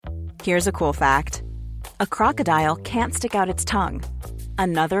Here's a cool fact. A crocodile can't stick out its tongue.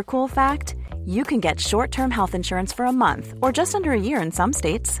 Another cool fact, you can get short-term health insurance for a month or just under a year in some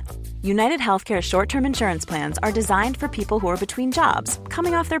states. United Healthcare short-term insurance plans are designed for people who are between jobs,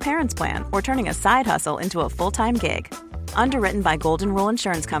 coming off their parents' plan, or turning a side hustle into a full-time gig. Underwritten by Golden Rule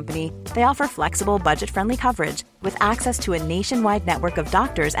Insurance Company, they offer flexible, budget-friendly coverage with access to a nationwide network of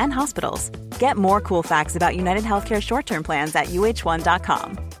doctors and hospitals. Get more cool facts about United Healthcare short-term plans at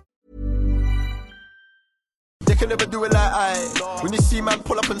uh1.com. They can never do it like I. When you see man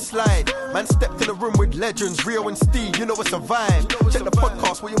pull up and slide, man stepped in the room with legends, Rio and Steve, you know it's a vibe. Check the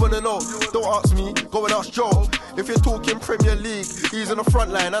podcast, what you wanna know? Don't ask me, go and ask Joe. If you're talking Premier League, he's on the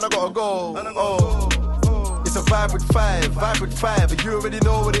front line and I gotta go. It's a vibe with five, and you already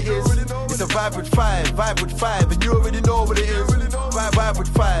know what it is. It's a vibe with five, and you already know what it is. Vibe with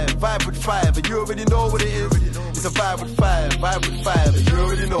five, and you already know what it is. It's a vibe with five, and you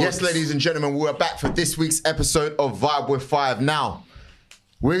already know. Yes, ladies and gentlemen, we're back for this week's episode of Vibe with Five. Now,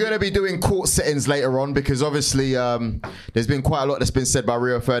 we're going to be doing court settings later on because obviously there's been quite a lot that's been said by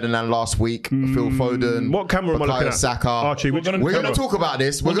Rio Ferdinand last week. Phil Foden. What camera am I looking at? Saka. Archie, we're going to talk about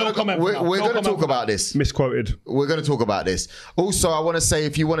this. We're going to talk about this. Misquoted. We're going to talk about this. Also, I want to say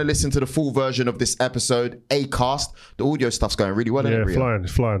if you want to listen to the full version of this episode, Acast, the audio stuff's going really well. Yeah,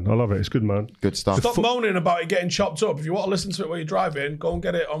 it's flying. I love it. It's good, man. Good stuff. Stop moaning about it getting chopped up. If you want to listen to it while you're driving, go and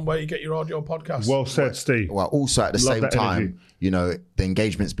get it on where you get your audio podcast. Well said, Steve. Well, also at the same time, you know, the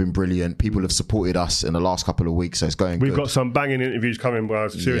engagement's been brilliant. People have supported us in the last couple of weeks, so it's going good. We've got some banging interviews coming,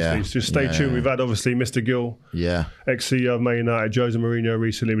 guys. Seriously, just stay tuned. We've had, obviously, Mr. Gill, ex-CEO of Man United, Jose Mourinho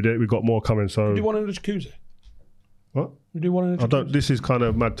recently. We've got more coming. So, we do one in the jacuzzi. What? We do one in the jacuzzi. This is kind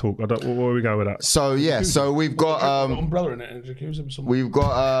of mad talk. Where are we going with that? So, so we've got... an umbrella in it in the jacuzzi. We've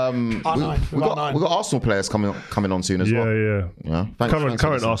got... we've got Arsenal players coming on soon as well. Yeah.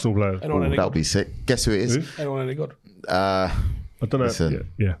 Current Arsenal players. That'll be sick. Guess who it is? Anyone any good? I don't know. Listen,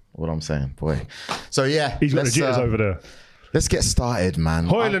 what I'm saying, boy. So he's got the jitters over there. Let's get started, man.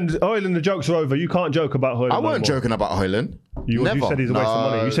 Højlund, the jokes are over. You can't joke about Højlund. I weren't joking about Højlund. You said he's a waste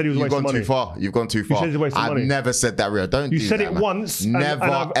of money. You said he was a waste of money. You've gone too far. You said he's a waste of money. I've never said that, Rio. Don't. You do said that, it man. once.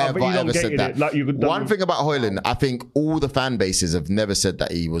 Ever said that. One thing about Højlund, I think all the fan bases have never said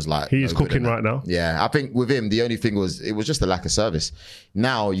that he was like. He is cooking right now. Yeah, I think with him, the only thing was it was just the lack of service.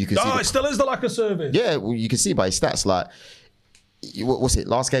 Now you can see. It still is the lack of service. Yeah, well, you can see by his stats like. What's it?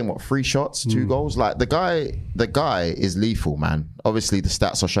 Last game, 3 shots, 2 goals? Like the guy is lethal, man. Obviously, the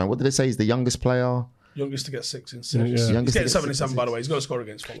stats are showing. What did they say? He's the youngest player. Youngest to get 6 in 6. Yeah. He's getting 77, by the way. He's got to score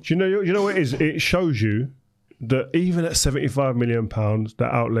against Fulham. Do you know what it is? It shows you that even at £75 million, the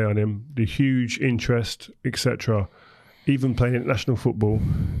outlay on him, the huge interest, etc., even playing international football,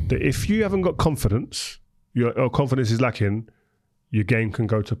 that if you haven't got confidence, your confidence is lacking, your game can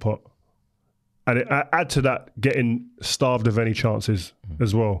go to pot. And add to that, getting starved of any chances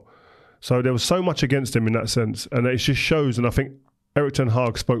as well. So there was so much against him in that sense. And it just shows, and I think Erik ten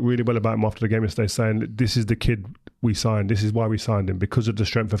Hag spoke really well about him after the game yesterday, saying that this is the kid we signed. This is why we signed him, because of the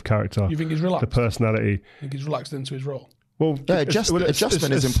strength of character. You think he's relaxed? The personality. I think he's relaxed into his role. Well, adjustment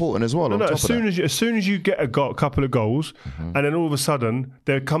is important as well. As soon as you get a couple of goals, and then all of a sudden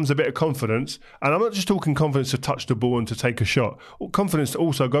there comes a bit of confidence, and I'm not just talking confidence to touch the ball and to take a shot. Confidence to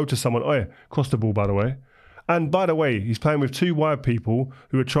also go to someone. Cross the ball, by the way. And by the way, he's playing with 2 wide people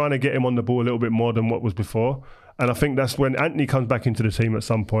who are trying to get him on the ball a little bit more than what was before. And I think that's when Anthony comes back into the team at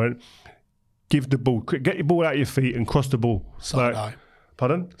some point. Give the ball, get your ball out of your feet and cross the ball. Side eye.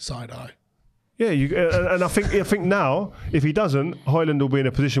 Pardon? Side eye. Yeah, and I think now, if he doesn't, Højlund will be in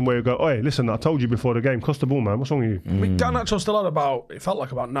a position where you go, "Oi, listen, I told you before the game, cross the ball, man. What's wrong with you?" I mean, Garnacho still had it felt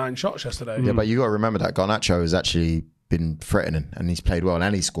like about 9 shots yesterday. Yeah, but you got to remember that Garnacho has actually been threatening and he's played well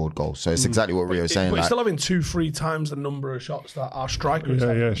and he scored goals. So it's exactly what Rio's saying. But he's still having 2-3 times the number of shots that our strikers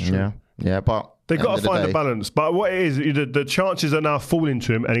have. Yeah, it's true. Yeah, but they've got to find a balance. But what it is, the chances are now falling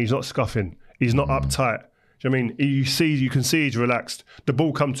to him and he's not scuffing. He's not uptight. Do you know what I mean? You can see he's relaxed. The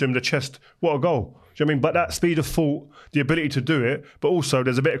ball comes to him, the chest, what a goal. Do you know what I mean? But that speed of thought, the ability to do it, but also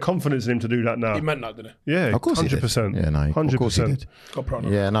there's a bit of confidence in him to do that now. He meant that, didn't he? Yeah, of course 100%. Yeah, no, 100%. Of course he did. Got proud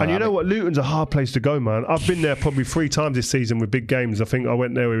of yeah, no, and you know what? Luton's a hard place to go, man. I've been there probably 3 times this season with big games. I think I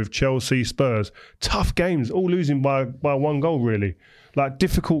went there with Chelsea, Spurs. Tough games, all losing by 1 goal, really. Like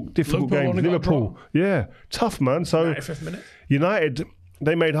difficult games. Liverpool. Yeah, tough, man. So 95th minute. United,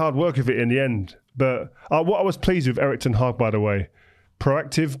 they made hard work of it in the end. But what I was pleased with Erik ten Hag, by the way,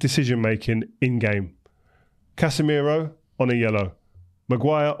 proactive decision-making in-game. Casemiro on a yellow.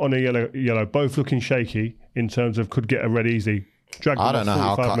 Maguire on a yellow, both looking shaky in terms of could get a red easy. Dragged I them don't know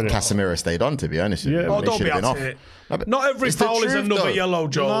off how 45 minutes. Casemiro stayed on, to be honest with you. Yeah. Oh, They don't should be have been at off. it. No, but Not every it's the foul is truth, another though. yellow,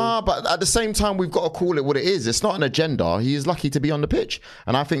 Joel. Nah, but at the same time, we've got to call it what it is. It's not an agenda. He is lucky to be on the pitch.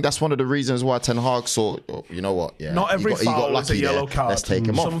 And I think that's one of the reasons why Ten Hag saw, you know what? Yeah, Not every he got foul is a lucky yellow there. card. Let's take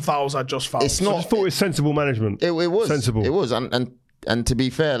him off. Some fouls are just fouls. It's I not. just thought it was sensible management. It was sensible. It was, and to be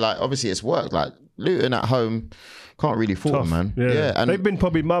fair, like obviously it's worked. Like Luton at home can't really fault Tough. them, man. Yeah. and They've been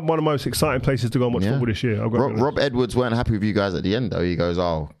probably one of the most exciting places to go and watch football this year. I've got to be honest. Rob Edwards weren't happy with you guys at the end though. He goes,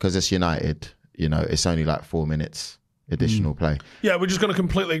 "Oh, because it's United, you know, it's only like 4 minutes additional play." Yeah, we're just going to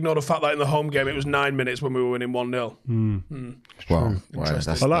completely ignore the fact that in the home game it was 9 minutes when we were winning 1-0. Well,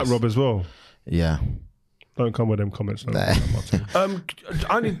 that's, I like Rob as well. Yeah. Don't come with them comments. though.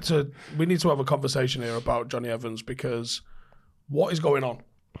 We need to have a conversation here about Johnny Evans because what is going on?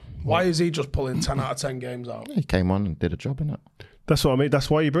 Why is he just pulling 10 out of 10 games out? He came on and did a job, innit? That's what I mean. That's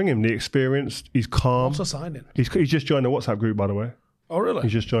why you bring him. The experience. He's calm. What's a signing? He's just joined the WhatsApp group, by the way. Oh, really?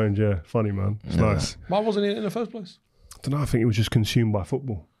 He's just joined. Yeah, funny man. It's nice. Why wasn't he in the first place? I don't know. I think he was just consumed by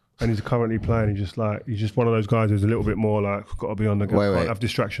football, and he's currently playing. He's just one of those guys who's a little bit more like got to be on the go. Wait. Can't have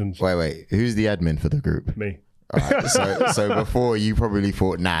distractions. Wait. Who's the admin for the group? Me. All right, so before you probably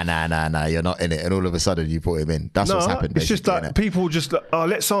thought, nah, you're not in it, and all of a sudden you put him in. That's what's happened. It's just like people just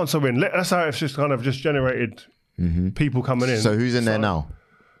let so-and-so in. That's how it's just kind of just generated people coming in. So who's in there now?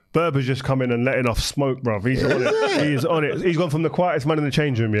 Berber's just come in and letting off smoke, bruv. He's on it. He is on it. He's gone from the quietest man in the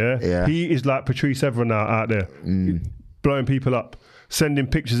change room, yeah? He is like Patrice Evra now out there, blowing people up, sending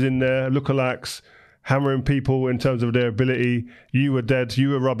pictures in there, lookalikes, hammering people in terms of their ability. You were dead.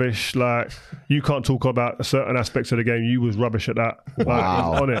 You were rubbish. Like, you can't talk about certain aspects of the game. You was rubbish at that. Like,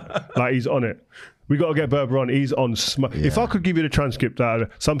 Wow. he's on it. Like, he's on it. We got to get Berber on. He's on smoke. If I could give you the transcript out of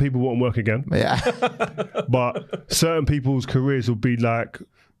it, some people wouldn't work again. Yeah. But certain people's careers will be like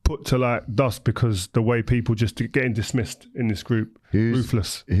put to like dust because the way people just getting dismissed in this group.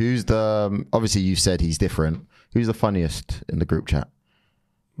 Ruthless. Who's the, obviously you said he's different. Who's the funniest in the group chat?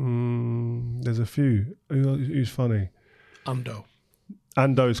 There's a few. Who's funny?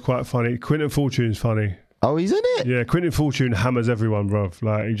 Ando's quite funny. Quinton Fortune's funny. Oh, he's in it? Yeah, Quinton Fortune hammers everyone, bruv.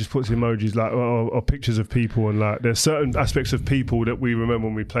 Like, he just puts emojis like or pictures of people, and like there's certain aspects of people that we remember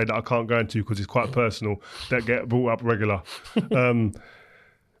when we played that I can't go into because it's quite personal that get brought up regular.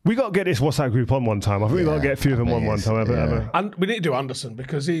 We got to get this WhatsApp group on one time. I think we got to get a few of them on one time. And we need to do Anderson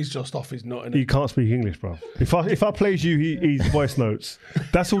because he's just off his nut. He can't speak English, bro. If I plays you, he's voice notes.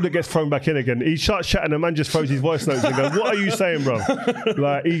 That's all that gets thrown back in again. He starts chatting, and man just throws his voice notes and goes, "What are you saying, bro?"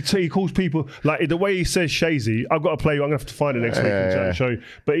 Like he calls people like the way he says Shazy. I've got to play you. I'm gonna have to find it next week and try to show you.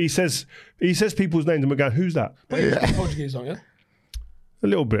 But he says people's names, and we're going, "Who's that?" But you speak Portuguese, don't you? A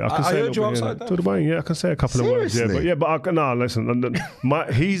little bit. I can say heard you outside there. To the way, yeah, I can say a couple of words. Yeah, listen.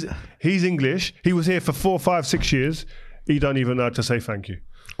 He's English. He was here for 4, 5, 6 years. He don't even know how to say thank you.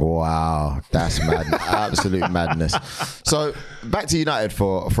 Wow, that's mad. Absolute madness. So back to United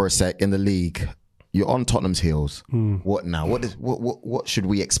for a sec in the league. You're on Tottenham's heels. What now? What should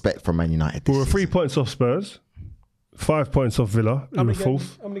we expect from Man United this We're 3 season? points off Spurs, 5 points off Villa. How many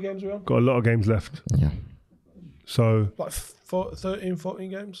fourth. games are we on? Got a lot of games left. Yeah. So Like 13, 14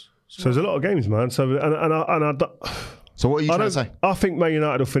 games? So there's a lot of games, man. So So what are you trying to say? I think Man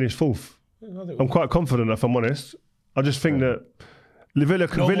United will finish fourth. I'm quite confident, if I'm honest. I just think that Villa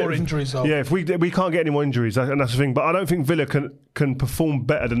can. No more injuries, though. Yeah, if we can't get any more injuries, and that's the thing. But I don't think Villa can perform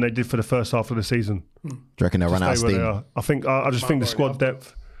better than they did for the first half of the season. Do you reckon they'll run out of Stay where they steam? are. I just think the squad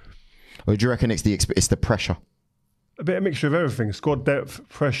depth. Or do you reckon it's the pressure? A bit of mixture of everything. Squad depth,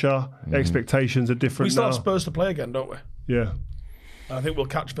 pressure, expectations are different. We still now. have Spurs to play again, don't we? Yeah. And I think we'll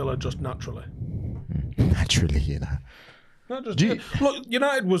catch Villa just naturally. Naturally, you know. Not just, look,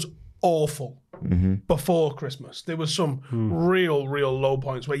 United was awful before Christmas. There was some real low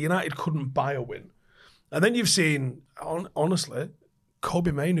points where United couldn't buy a win. And then you've seen, honestly,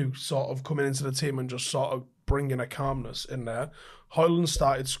 Kobe Mainoo sort of coming into the team and just sort of bringing a calmness in there. Højlund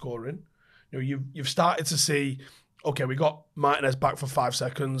started scoring. You know, you've started to see, okay, we got Martinez back for 5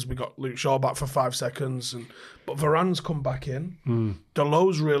 seconds. We got Luke Shaw back for 5 seconds. But Varane's come back in.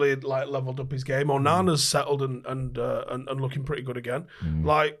 Delow's really leveled up his game. Onana's settled and looking pretty good again.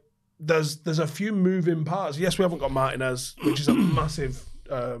 There's a few moving parts. Yes, we haven't got Martinez, which is a massive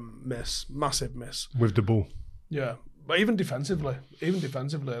miss. With the ball. Yeah. But even defensively,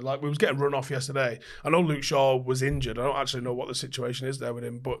 like we was getting run off yesterday. I know Luke Shaw was injured. I don't actually know what the situation is there with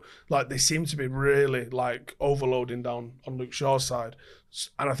him, but like they seem to be really like overloading down on Luke Shaw's side.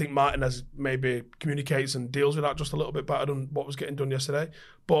 And I think Martinez maybe communicates and deals with that just a little bit better than what was getting done yesterday.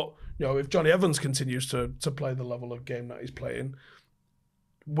 But you know, if Johnny Evans continues to play the level of game that he's playing,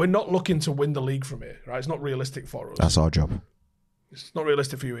 we're not looking to win the league from here, right? It's not realistic for us. That's our job. It's not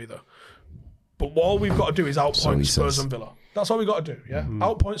realistic for you either. But all we've got to do is outpoint Spurs and Villa. That's all we've got to do, yeah?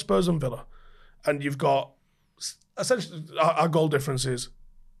 Outpoint Spurs and Villa. And you've got, essentially, our goal difference is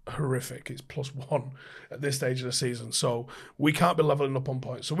horrific. It's +1 at this stage of the season. So we can't be levelling up on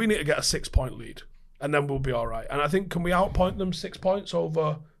points. So we need to get a 6-point lead. And then we'll be all right. And I think, can we outpoint them 6 points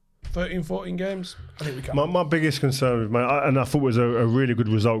over 13, 14 games? I think we can. My biggest concern with and I thought it was a really good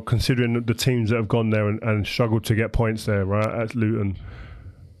result considering the teams that have gone there and struggled to get points there, right, at Luton.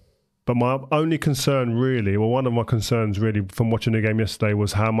 But my only concern really, one of my concerns really from watching the game yesterday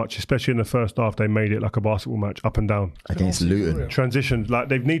was how much, especially in the first half, they made it like a basketball match, up and down. Against Luton. Transitions, like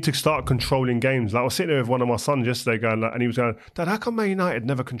they need to start controlling games. Like I was sitting there with one of my sons yesterday going, and he was going, Dad, how come Man United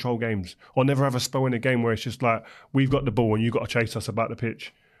never control games or never have a spell in a game where it's just like, we've got the ball and you've got to chase us about the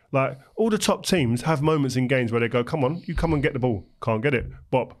pitch? Like, all the top teams have moments in games where they go, come on, you come and get the ball. Can't get it.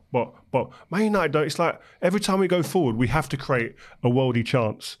 Bop, bop, bop. Man United don't. It's like every time we go forward, we have to create a worldy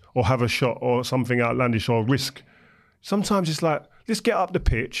chance or have a shot or something outlandish or risk. Sometimes it's like, let's get up the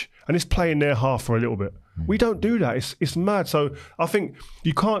pitch and let's play in their half for a little bit. We don't do that. It's mad. So I think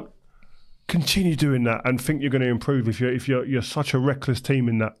you can't continue doing that and think you're going to improve if you're such a reckless team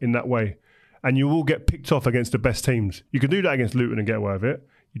in that way. And you will get picked off against the best teams. You can do that against Luton and get away with it.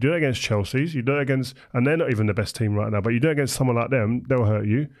 You do it against Chelsea's, you do it against, and they're not even the best team right now, but you do it against someone like them, they'll hurt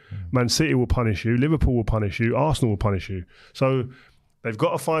you. Man City will punish you, Liverpool will punish you, Arsenal will punish you. So they've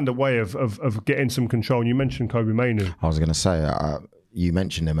got to find a way of getting some control. And you mentioned Kobe Mainoo. I was going to say, you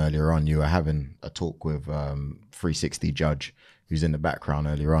mentioned him earlier on. You were having a talk with 360 Judge, who's in the background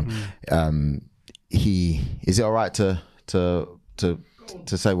earlier on. Is it all right to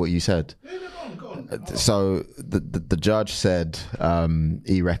say what you said? So the judge said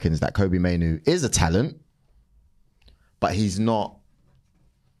he reckons that Kobe Mainoo is a talent, but he's not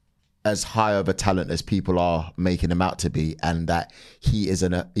as high of a talent as people are making him out to be, and that he is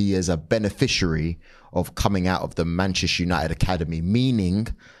a beneficiary of coming out of the Manchester United academy, meaning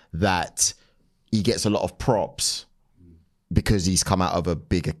that he gets a lot of props because he's come out of a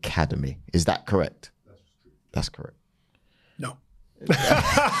big academy. Is that correct? That's correct. No.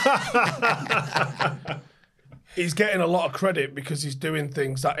 He's getting a lot of credit because he's doing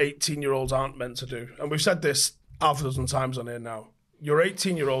things that 18-year-olds aren't meant to do. And we've said this half a dozen times on here now. You're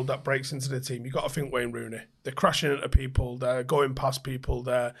 18-year-old that breaks into the team. You've got to think Wayne Rooney. They're crashing into people. They're going past people.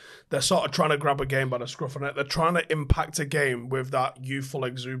 They're sort of trying to grab a game by the scruff of it. They're trying to impact a game with that youthful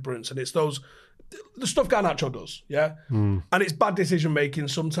exuberance. And it's the stuff Garnacho does, yeah? And it's bad decision-making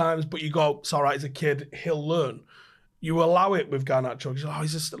sometimes, but you go, it's all right, he's a kid, he'll learn. You allow it with Garnacho.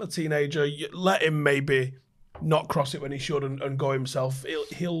 He's still a teenager. You let him maybe not cross it when he should and go himself.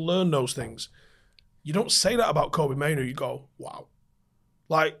 He'll learn those things. You don't say that about Kobe Mainoo. You go, wow.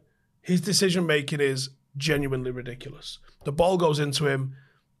 Like, his decision-making is genuinely ridiculous. The ball goes into him.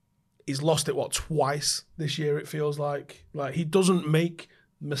 He's lost it, twice this year, it feels like. Like, he doesn't make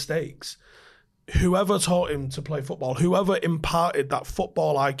mistakes. Whoever taught him to play football, whoever imparted that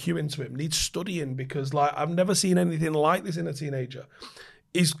football IQ into him needs studying because, I've never seen anything like this in a teenager.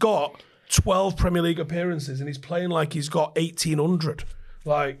 He's got 12 Premier League appearances and he's playing like he's got 1,800.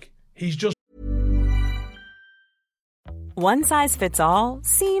 He's just... One size fits all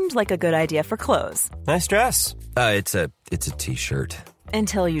seemed like a good idea for clothes. Nice dress. It's a t-shirt.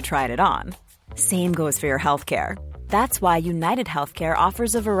 Until you tried it on. Same goes for your healthcare. That's why United Healthcare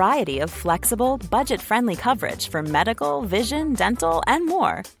offers a variety of flexible, budget-friendly coverage for medical, vision, dental, and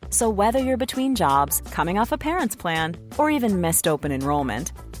more. So whether you're between jobs, coming off a parent's plan, or even missed open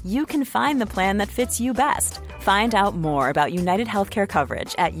enrollment, you can find the plan that fits you best. Find out more about United Healthcare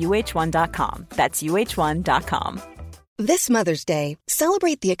coverage at uh1.com. That's uh1.com. This Mother's Day,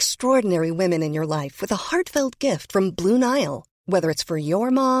 celebrate the extraordinary women in your life with a heartfelt gift from Blue Nile. Whether it's for your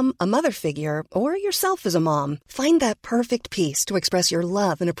mom, a mother figure, or yourself as a mom, find that perfect piece to express your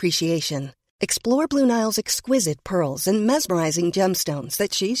love and appreciation. Explore Blue Nile's exquisite pearls and mesmerizing gemstones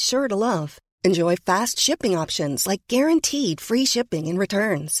that she's sure to love. Enjoy fast shipping options like guaranteed free shipping and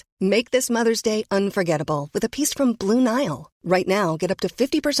returns. Make this Mother's Day unforgettable with a piece from Blue Nile. Right now, get up to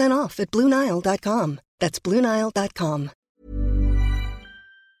 50% off at BlueNile.com. That's BlueNile.com.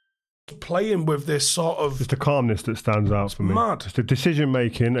 Playing with this sort of... It's the calmness that stands out for me. Mad. It's the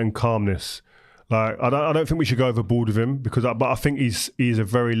decision-making and calmness. I don't think we should go overboard with him but I think he's a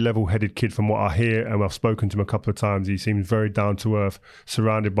very level-headed kid from what I hear, and I've spoken to him a couple of times. He seems very down-to-earth,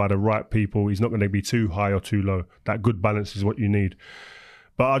 surrounded by the right people. He's not going to be too high or too low. That good balance is what you need.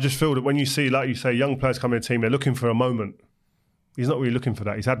 But I just feel that when you see, like you say, young players come in a team, they're looking for a moment. He's not really looking for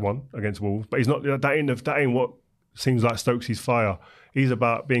that. He's had one against Wolves, but he's not. That ain't what seems like Stokes' fire. He's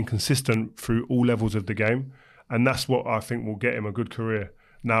about being consistent through all levels of the game And that's what I think will get him a good career.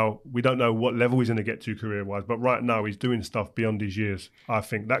 Now, we don't know what level he's going to get to career-wise, but right now he's doing stuff beyond his years, I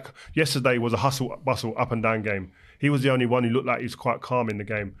think. That yesterday was a hustle-bustle, up-and-down game. He was the only one who looked like he was quite calm in the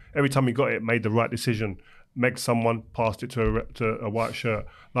game. Every time he got it, made the right decision. Megged someone, passed it to a white shirt.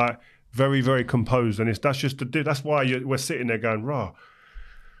 Like, very, very composed. And that's why we're sitting there going, rah,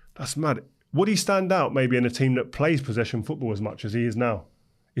 that's mad. Would he stand out maybe in a team that plays possession football as much as he is now?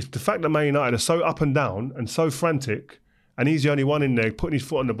 It's the fact that Man United are so up and down and so frantic, and he's the only one in there putting his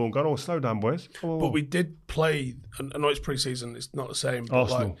foot on the ball and going, oh, slow down, boys. Oh. But we did play, I know it's pre-season, it's not the same.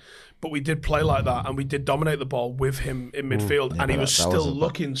 Arsenal. But we did play like that, and we did dominate the ball with him in midfield, and he was still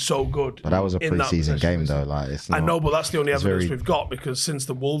looking so good. But that was a pre-season game, though. I know, but that's the only evidence we've got, because since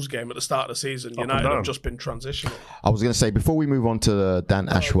the Wolves game at the start of the season, United have just been transitional. I was going to say, before we move on to the Dan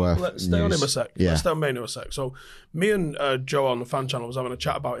Ashworth let's stay on him a sec. Yeah. Let's stay on Mainu a sec. So me and Joe on the fan channel was having a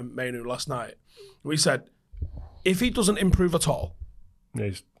chat about Mainu last night. We said, if he doesn't improve at all,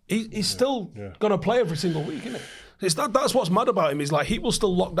 he's still going to play every single week, isn't he? That's what's mad about him. He's like, he will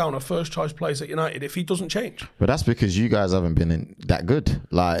still lock down a first choice place at United if he doesn't change. But that's because you guys haven't been that good.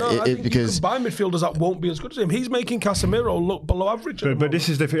 Like, I think because you can buy midfielders that won't be as good as him. He's making Casemiro look below average. But this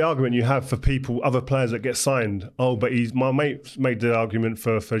is the argument you have for other players that get signed. Oh, but my mate made the argument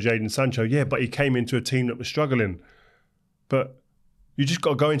for Jadon Sancho. Yeah, but he came into a team that was struggling. But you just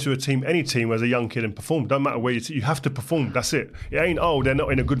got to go into any team as a young kid and perform. Don't matter where you have to perform. That's it. It ain't, they're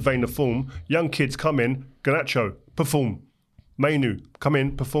not in a good vein of form. Young kids come in, Garnacho, perform. Mainu, come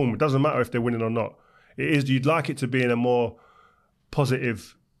in, perform. It doesn't matter if they're winning or not. You'd like it to be in a more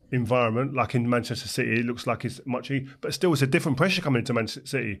positive environment, like in Manchester City. It looks like it's much easier, but still it's a different pressure coming into Manchester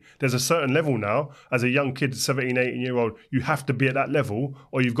City. There's a certain level now, as a young kid, 17, 18-year-old, you have to be at that level,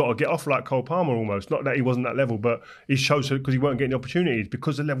 or you've got to get off like Cole Palmer almost. Not that he wasn't that level, but he shows it because he weren't getting the opportunities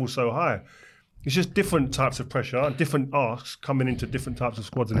because the level's so high. It's just different types of pressure, different asks coming into different types of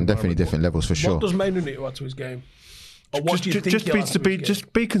squads. And definitely different levels for sure. What does Mainu need to add to his game? Or what do you think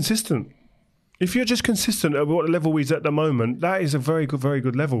just be consistent. If you're just consistent at what level he's at the moment, that is a very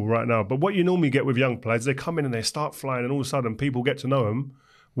good level right now. But what you normally get with young players, they come in and they start flying, and all of a sudden people get to know them.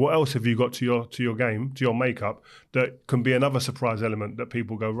 What else have you got to your game, to your makeup, that can be another surprise element that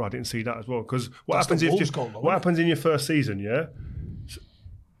people go, right, I didn't see that as well. Because what happens in your first season,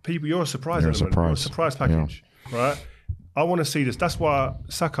 people, you're a surprise element, you're a surprise package, right? I want to see this. That's why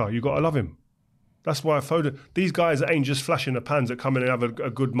Saka, you got to love him. That's why Foden. These guys ain't just flashing the pans that come in and have a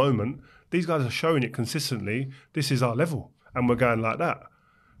good moment. These guys are showing it consistently. This is our level, and we're going like that.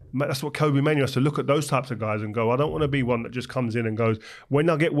 That's what Kobe Manu has to look at those types of guys and go, I don't want to be one that just comes in and goes, when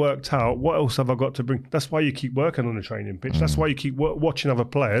I get worked out, what else have I got to bring? That's why you keep working on the training pitch. That's why you keep watching other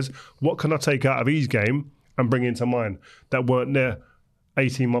players. What can I take out of his game and bring into mine that weren't there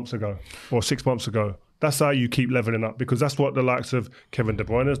 18 months ago or 6 months ago? That's how you keep leveling up, because that's what the likes of Kevin De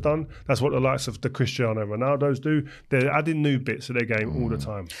Bruyne has done. That's what the likes of the Cristiano Ronaldos do. They're adding new bits to their game all the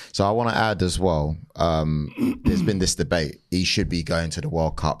time. So I want to add as well, there's been this debate. He should be going to the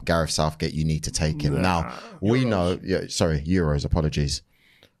World Cup. Gareth Southgate, you need to take him. Now, we know, Euros, apologies,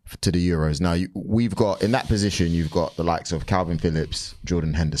 to the Euros. Now, we've got, in that position, you've got the likes of Calvin Phillips,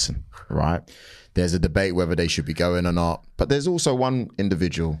 Jordan Henderson, right? There's a debate whether they should be going or not. But there's also one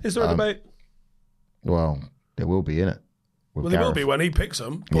individual. Is there a debate? Well, there will be, innit? Well, there will be when he picks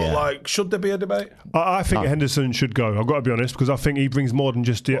them. But, should there be a debate? I think Henderson should go. I've got to be honest, because I think he brings more than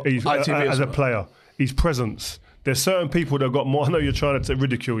just as a player. His presence. There's certain people that have got more. I know you're trying to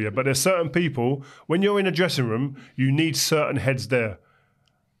ridicule you, but there's certain people, when you're in a dressing room, you need certain heads there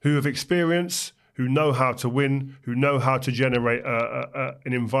who have experience, who know how to win, who know how to generate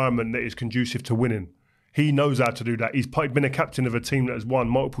an environment that is conducive to winning. He knows how to do that. He's been a captain of a team that has won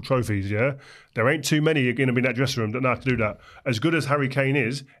multiple trophies, There ain't too many going to be in that dressing room that know how to do that. As good as Harry Kane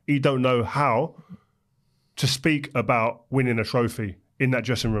is, he don't know how to speak about winning a trophy in that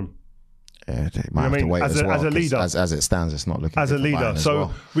dressing room. Yeah, they might have to wait as a leader. As it stands, it's not looking as a leader.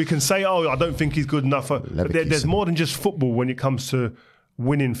 So we can say, I don't think he's good enough. But there's more than just football when it comes to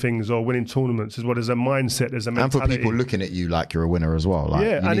winning things or winning tournaments as well. There's a mindset, there's a mentality. And for people looking at you like you're a winner as well. Like,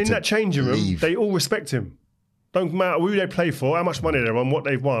 and in that changing room, they all respect him. Don't matter who they play for, how much money they're on, what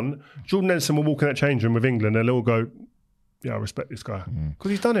they've won. Jordan Henderson will walk in that changing room with England and they'll all go, I respect this guy.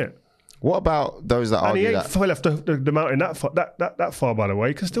 Because he's done it. What about those that argue that... And he ain't left the mountain that far, by the way.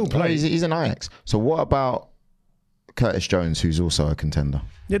 He can still play. No, he's an Ajax. So what about Curtis Jones, who's also a contender?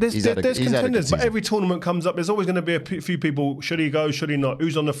 Yeah, there's contenders, but every tournament comes up. There's always going to be a few people. Should he go? Should he not?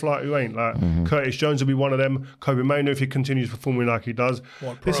 Who's on the flight? Who ain't? Like Curtis Jones will be one of them. Kobe Mainu, if he continues performing like he does.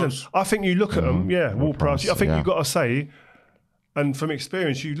 Listen, I think you look at them. Yeah, Ward-Prowse. I think you've got to say, and from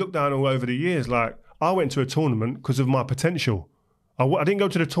experience, you look down all over the years. Like I went to a tournament because of my potential. I didn't go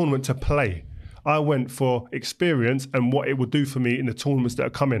to the tournament to play. I went for experience and what it would do for me in the tournaments that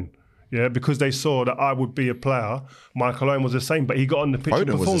are coming. Yeah, because they saw that I would be a player. Michael Owen was the same, but he got on the pitch and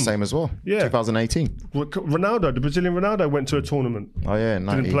Højlund performed. was the same as well. Yeah. 2018. Ronaldo, the Brazilian Ronaldo, went to a tournament. Oh, yeah.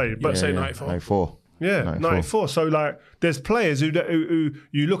 90, didn't play, but say 94. 94. Yeah, 94. So, like, there's players who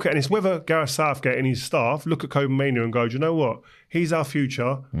you look at, and it's whether Gareth Southgate and his staff look at Copenhagen and go, do you know what? He's our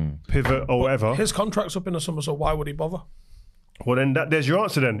future, pivot or whatever. His contract's up in the summer, so why would he bother? Well, then there's your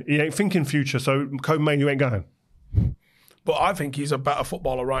answer then. He ain't thinking future, so Copenhagen, you ain't going. But I think he's a better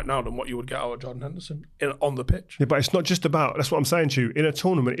footballer right now than what you would get out of Jordan Henderson on the pitch. Yeah, but it's not just about, that's what I'm saying to you, in a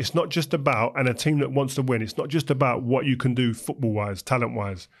tournament, it's not just about, and a team that wants to win, it's not just about what you can do football-wise,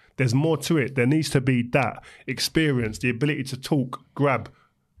 talent-wise. There's more to it. There needs to be that experience, the ability to talk, grab,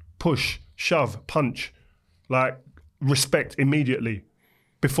 push, shove, punch, like respect immediately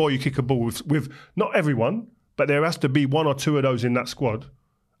before you kick a ball with not everyone, but there has to be one or two of those in that squad.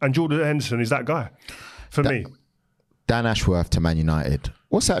 And Jordan Henderson is that guy for me. Dan Ashworth to Man United.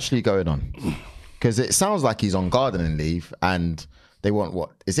 What's actually going on? Because it sounds like he's on gardening leave and they want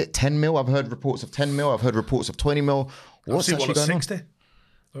what? Is it 10 mil? I've heard reports of 10 mil. I've heard reports of 20 mil. What's actually going 60? on?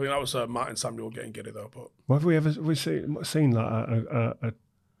 I think that was Martin Samuel getting giddy though. But What have we ever seen like a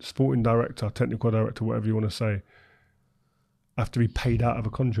sporting director, technical director, whatever you want to say, have to be paid out of a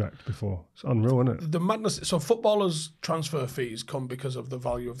contract before? It's unreal, isn't it? the madness. So footballers' transfer fees come because of the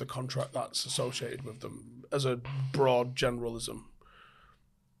value of the contract that's associated with them. As a broad generalism,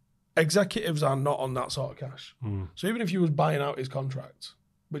 executives are not on that sort of cash. So even if he was buying out his contract,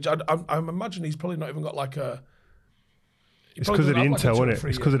 which I imagine he's probably not even got like a. It's because of the intel, isn't it?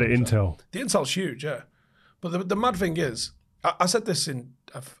 It's because of the intel. The intel's huge, yeah. But the mad thing is, I said this I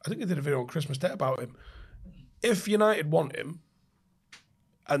think I did a video on Christmas Day about him. If United want him,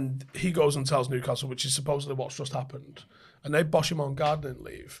 and he goes and tells Newcastle, which is supposedly what's just happened, and they bosh him on gardening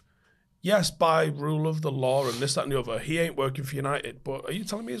leave, yes, by rule of the law and this, that and the other, he ain't working for United, but are you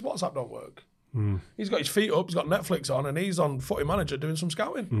telling me his WhatsApp don't work? He's got his feet up, he's got Netflix on, and he's on Footy Manager doing some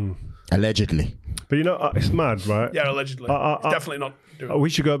scouting. Allegedly. But you know, it's mad, right? Yeah, allegedly. He's definitely not doing it. We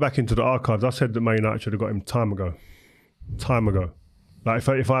should go back into the archives. I said that Man United should have got him time ago. Like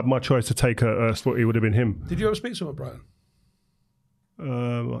if I had my choice to take a spot, it would have been him. Did you ever speak to him at Brighton?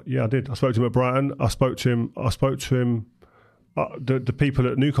 Yeah, I did. I spoke to him at Brighton. I spoke to him. The people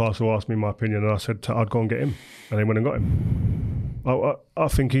at Newcastle asked me my opinion, and I said I'd go and get him, and they went and got him. I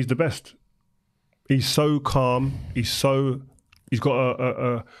think he's the best. He's so calm. He's so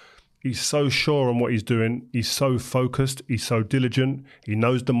sure on what he's doing. He's so focused. He's so diligent. He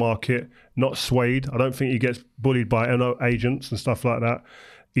knows the market, not swayed. I don't think he gets bullied by agents and stuff like that.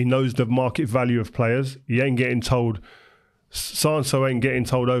 He knows the market value of players. He ain't getting told, so-and-so ain't getting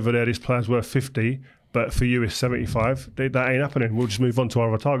told over there this player's worth 50, but for you it's 75. That ain't happening. We'll just move on to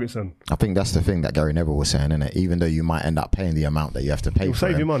our other targets then. I think that's the thing that Gary Neville was saying, isn't it? Even though you might end up paying the amount that you have to pay, He'll for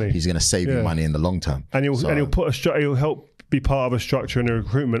save you money. He's going to save you money in the long term. And he'll help be part of a structure in the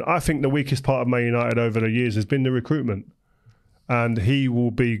recruitment. I think the weakest part of Man United over the years has been the recruitment, and he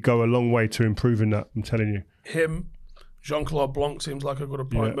will go a long way to improving that. I'm telling you. Him, Jean-Claude Blanc seems like a good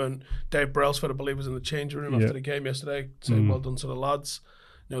appointment. Yeah. Dave Brailsford, I believe, was in the changing room after the game yesterday, saying well done to the lads.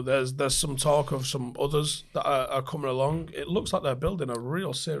 You know, there's some talk of some others that are coming along. It looks like they're building a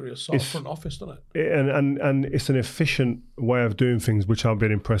real serious sort of front office, doesn't it? And it's an efficient way of doing things, which I've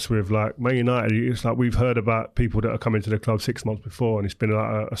been impressed with. Like Man United, it's like we've heard about people that are coming to the club 6 months before, and it's been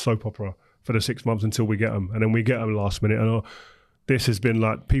like a soap opera for the 6 months until we get them, and then we get them last minute. And this has been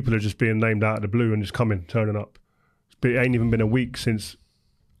like people are just being named out of the blue and just turning up. It ain't even been a week since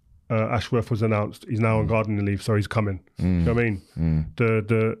Ashworth was announced. He's now on gardening leave, so he's coming. You know what I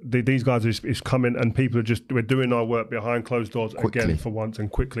mean? These guys is coming, and people are we're doing our work behind closed doors again for once, and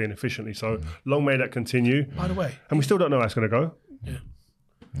quickly and efficiently. So long may that continue. By the way, and we still don't know how it's going to go.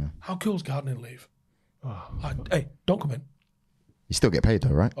 Yeah. How cool's gardening leave? Hey, don't come in. You still get paid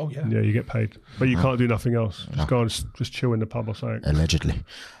though, right? Oh yeah. Yeah, you get paid, but you can't do nothing else. Just go and just chill in the pub or something. Allegedly.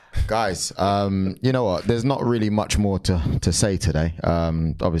 Guys, you know what? There's not really much more to say today.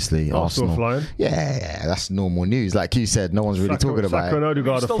 Obviously, Arsenal. Flying. Yeah, that's normal news. Like you said, no one's really talking about Saka and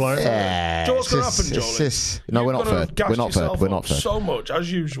Odegaard are flying. Yeah, do you know what's going to happen, Joel? No, we're not third. We're not third. So much as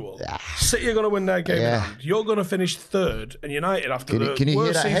usual. City are going to win their game. Yeah. You're going to finish third, and United after can you worst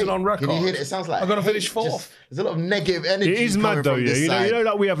hear that season hate? on record. Can you hear it? It sounds like I'm going to finish fourth. There's a lot of negative energy. It is mad though, yeah. You know,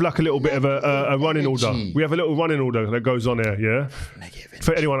 like we have like a little bit of a running order. We have a little running order that goes on here, yeah.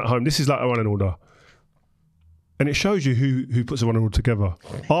 For anyone at home, this is like a running order, and it shows you who puts a running order together.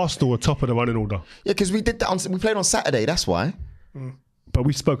 Arsenal are top of the running order. Yeah, because we did that. We played on Saturday. That's why. But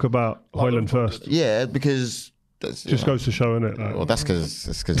we spoke about Højlund first. Yeah, because Just goes to show, innit? Like, well, that's because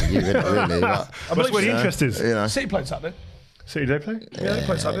of you, isn't it, really? But, that's where the interest is. you know. City played Saturday. City, they play? Yeah, they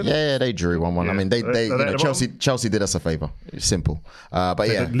played Saturday. Yeah, they drew 1-1. Yeah. I mean, they Are they at the Chelsea did us a favour. It's simple. But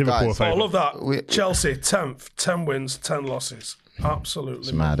yeah, Liverpool guys, a favour. I love that. Chelsea, 10th, 10 wins, 10 losses. Absolutely.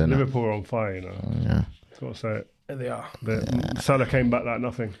 it's mad, isn't it? Liverpool are on fire, you know. Yeah. That's what I say. There they are. Salah came back like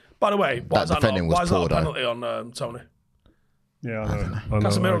nothing. By the way, why is that defending was not poor, a penalty on Tony? Yeah, I know. I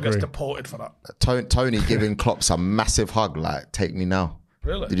Casemiro gets agree. deported for that. Tony giving Klopp some massive hug, like, take me now.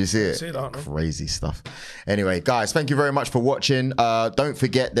 Really? Did you see it? See that, no? Crazy stuff. Anyway, guys, thank you very much for watching. Don't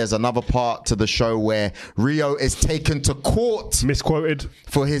forget, there's another part to the show where Rio is taken to court Misquoted.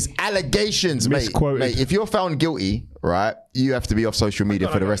 for his allegations, Misquoted. mate. If you're found guilty, right, you have to be off social media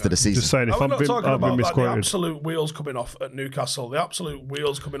for the rest of the season. Just saying, if Are we I've not been, talking I've about been like, the misquoted. absolute wheels coming off at Newcastle, the absolute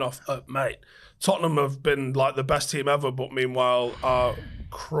wheels coming off at, mate, Tottenham have been like the best team ever, but meanwhile are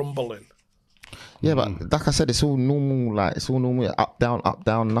crumbling. Yeah, but like I said, it's all normal. Like it's all normal. Up,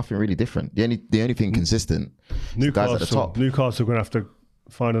 down. Nothing really different. The only thing consistent. Is the guys at the top. Newcastle are going to have to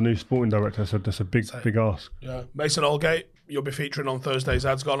find a new sporting director. So that's a big ask. Yeah, Mason Holgate, you'll be featuring on Thursday's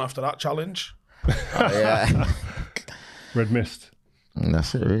Ads Gone after that challenge. Yeah, Red Mist. and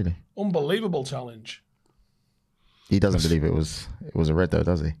that's it really. Unbelievable challenge. He doesn't believe it was a red though,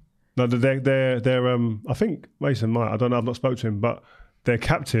 does he? No, they're I think Mason might. I don't know. I've not spoken to him, but their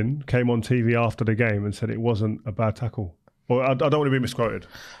captain came on TV after the game and said it wasn't a bad tackle. Well, I don't want to be misquoted,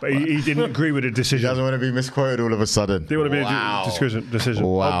 but he didn't agree with the He decision. doesn't want to be misquoted all of a sudden. Didn't want to be a decision.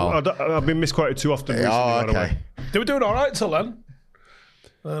 Wow. I've been misquoted too often recently, by the way. They were doing all right till then.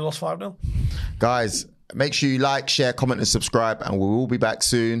 They lost 5-0. Guys, make sure you like, share, comment, and subscribe, and we will be back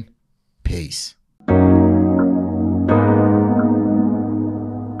soon. Peace.